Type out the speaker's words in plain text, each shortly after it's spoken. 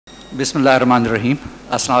Bismillah ar-Rahman ar-Rahim.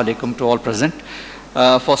 Assalamu alaikum to all present.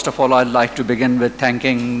 First of all, I'd like to begin with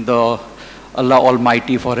thanking the Allah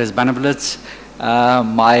Almighty for His benevolence.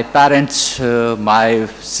 My parents, my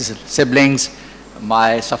siblings,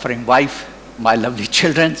 my suffering wife, my lovely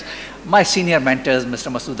children, my senior mentors, Mr.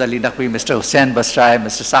 Masood Ali Naqvi, Mr. Hussain Basrai,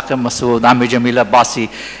 Mr. Saqib Masood, Ami Jamila Basi,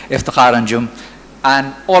 Iftikhar Anjum,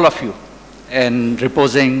 and all of you in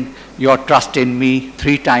reposing your trust in me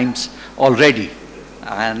 3 times already.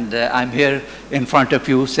 And I'm here in front of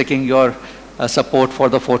you seeking your support for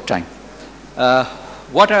the 4th time.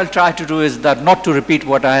 What I'll try to do is that not to repeat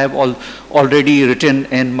what I have already written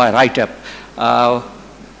in my write-up.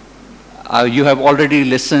 You have already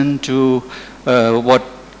listened to what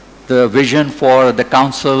the vision for the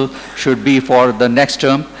council should be for the next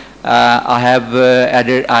term. I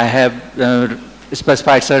have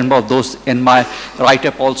specified certain of those in my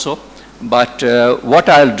write-up also. But what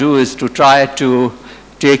I'll do is to try to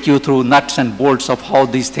take you through nuts and bolts of how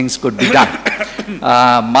these things could be done.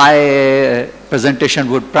 My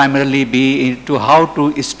presentation would primarily be into how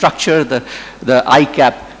to structure the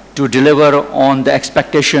ICAP to deliver on the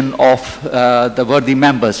expectation of the worthy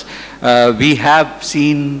members. We have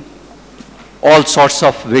seen all sorts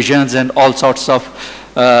of visions and all sorts of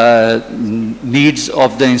needs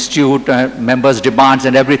of the institute, members' demands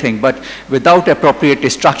and everything, but without appropriate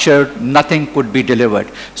structure, nothing could be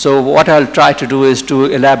delivered. So what I'll try to do is to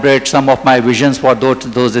elaborate some of my visions for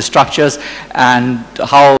those structures and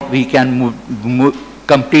how we can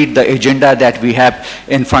complete the agenda that we have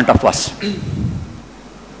in front of us.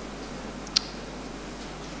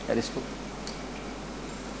 That is cool.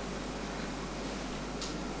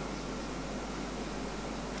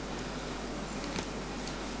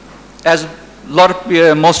 As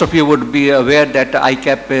most of you would be aware that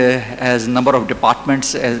ICAP has a number of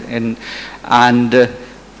departments and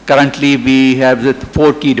currently we have the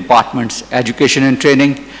 4 key departments: education and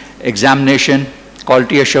training, examination,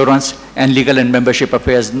 quality assurance, and legal and membership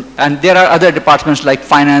affairs. And there are other departments like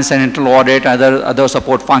finance and internal audit, other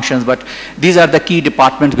support functions, but these are the key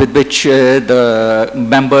departments with which the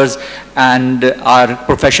members and our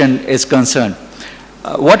profession is concerned.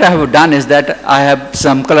 What I have done is that I have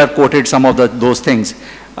color-coded some of those things.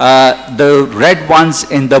 The red ones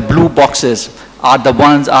in the blue boxes are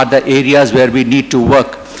the areas where we need to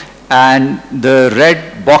work. And the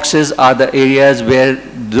red boxes are the areas where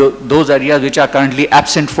those areas which are currently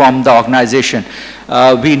absent from the organization.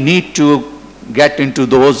 We need to get into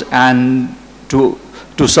those and to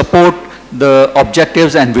support the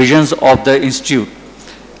objectives and visions of the institute.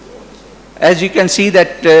 As you can see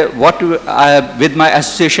that with my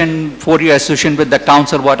association, 4-year association with the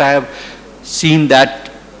council, what I have seen that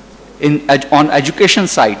on education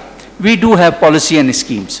side, we do have policy and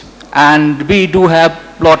schemes, and we do have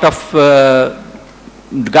a lot of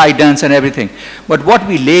guidance and everything. But what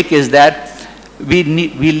we lack is that we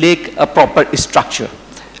lack a proper structure,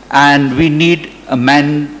 and we need a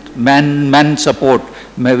man support.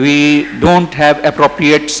 We don't have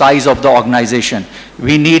appropriate size of the organization.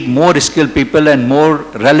 We need more skilled people and more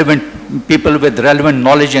relevant people with relevant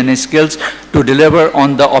knowledge and skills to deliver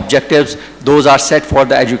on the objectives those are set for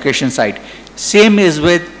the education side. Same is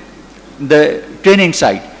with the training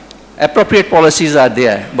side. Appropriate policies are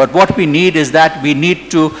there, but what we need is that we need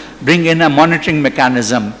to bring in a monitoring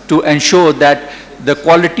mechanism to ensure that the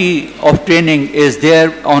quality of training is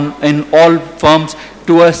there in all firms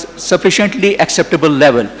to a sufficiently acceptable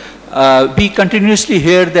level. We continuously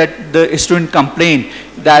hear that the student complain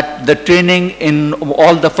that the training in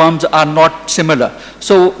all the firms are not similar.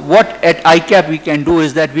 So what at ICAP we can do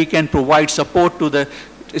is that we can provide support to the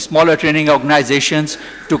smaller training organizations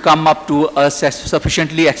to come up to a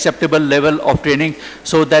sufficiently acceptable level of training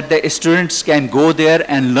so that the students can go there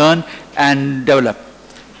and learn and develop.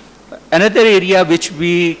 Another area which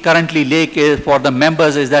we currently lack for the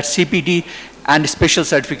members is that CPD and special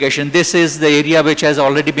certification. This is the area which has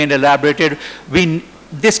already been elaborated.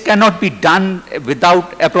 This cannot be done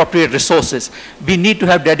without appropriate resources. We need to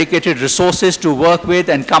have dedicated resources to work with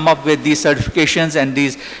and come up with these certifications and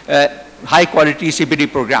these high quality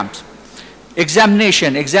CPD programs.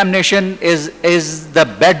 Examination is the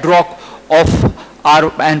bedrock of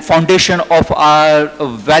and foundation of our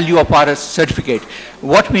value of our certificate.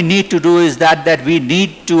 What we need to do is that we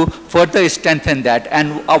need to further strengthen that.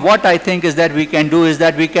 And what I think is that we can do is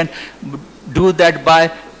that we can do that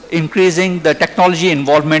by increasing the technology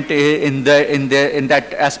involvement in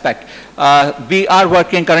that aspect. We are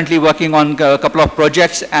currently working on a couple of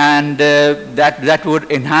projects, and that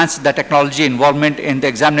would enhance the technology involvement in the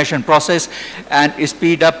examination process and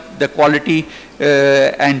speed up the quality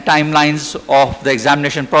and timelines of the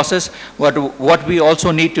examination process. What we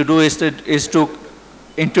also need to do is to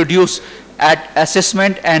introduce at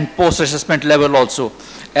assessment and post-assessment level also.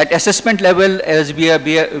 At assessment level, as we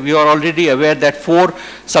are already aware that 4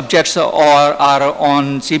 subjects are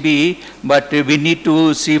on CBE, but we need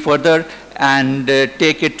to see further and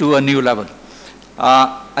take it to a new level.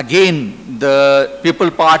 Again, the people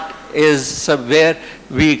part is where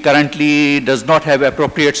we currently does not have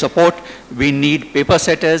appropriate support. We need paper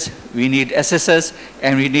setters, we need assessors,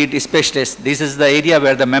 and we need specialists. This is the area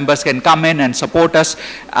where the members can come in and support us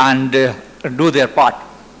and do their part.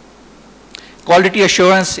 Quality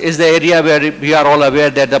assurance is the area where we are all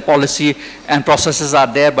aware that the policy and processes are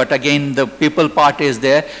there, but again, the people part is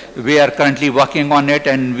there. We are currently working on it,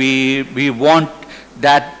 and we want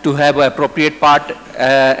that to have an appropriate part,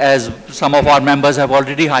 as some of our members have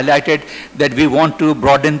already highlighted, that we want to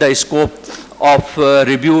broaden the scope of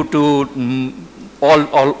review to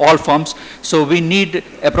all firms. So we need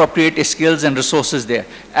appropriate skills and resources there.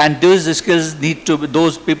 And those skills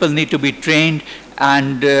those people need to be trained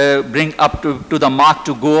and bring up to the mark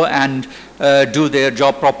to go and do their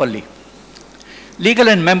job properly. Legal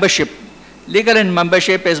and membership. Legal and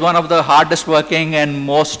membership is one of the hardest working and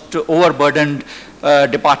most overburdened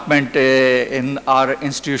department in our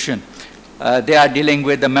institution. They are dealing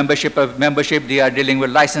with the membership, they are dealing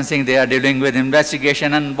with licensing, they are dealing with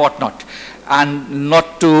investigation and whatnot. And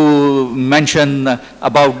not to mention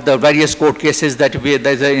about the various court cases that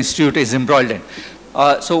the institute is embroiled in.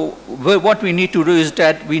 So what we need to do is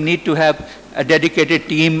that we need to have a dedicated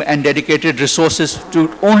team and dedicated resources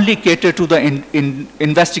to only cater to the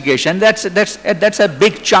investigation. That's a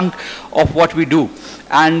big chunk of what we do.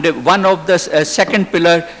 And one of the second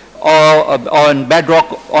pillar on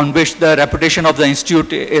bedrock on which the reputation of the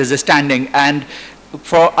institute is standing. And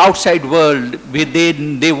for outside world,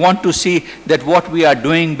 they want to see that what we are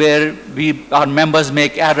doing, where our members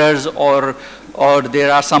make errors or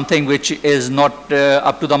there are something which is not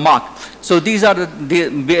up to the mark. So these are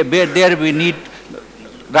where we need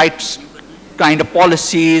right kind of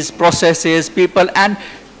policies, processes, people, and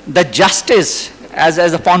the justice as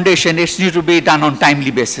a foundation. It needs to be done on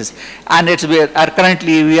timely basis, and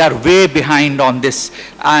currently we are way behind on this,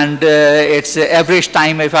 and it's average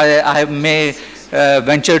time, if I may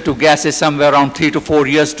venture to guess, is somewhere around 3 to 4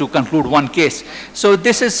 years to conclude one case. So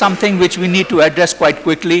this is something which we need to address quite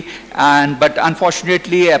quickly, but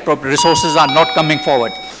unfortunately appropriate resources are not coming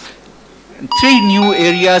forward. 3 new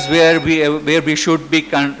areas where we should be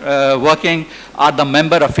working are the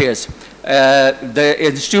member affairs. The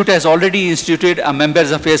institute has already instituted a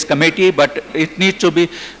members affairs committee, but it needs to be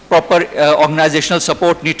proper organizational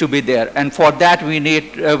support need to be there, and for that we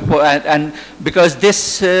need and because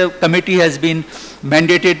this committee has been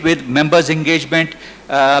mandated with members engagement,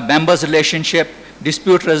 members relationship,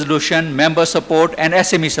 dispute resolution, member support, and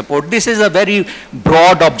SME support. This is a very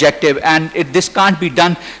broad objective, and this can't be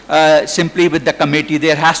done simply with the committee.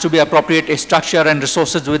 There has to be appropriate structure and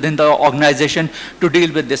resources within the organization to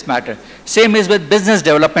deal with this matter. Same is with business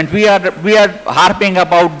development. We are harping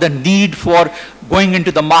about the need for going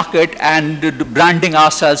into the market and branding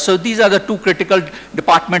ourselves. So these are the 2 critical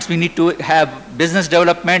departments we need to have: business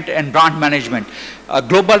development and brand management.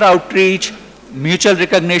 Global outreach, mutual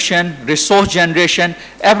recognition, resource generation,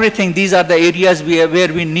 everything. These are the areas where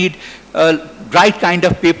we need right kind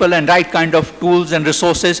of people and right kind of tools and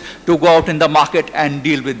resources to go out in the market and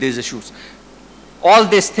deal with these issues. All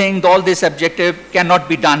these things, all this objective cannot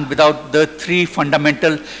be done without the 3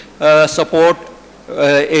 fundamental support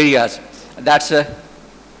areas. That's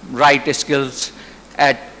right skills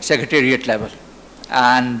at secretariat level.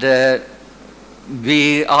 And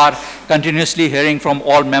we are continuously hearing from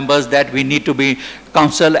all members that we need to be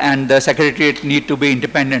council and the secretariat need to be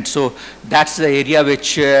independent. So that's the area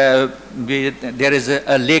which there is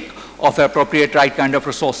a lack of appropriate right kind of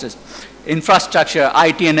resources. Infrastructure,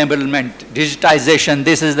 IT enablement, digitization,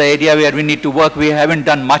 this is the area where we need to work. We haven't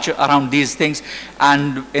done much around these things,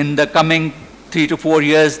 and in the coming 3 to 4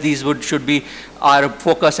 years, these should be our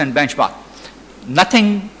focus and benchmark.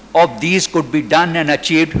 Nothing of these could be done and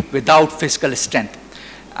achieved without fiscal strength.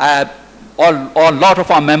 A lot of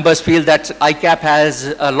our members feel that ICAP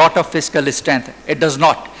has a lot of fiscal strength. It does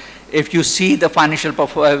not. If you see the financial,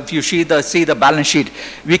 if you see the balance sheet,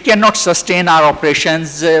 we cannot sustain our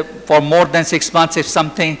operations for more than 6 months if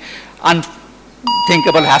something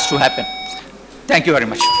unthinkable has to happen. Thank you very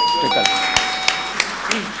much.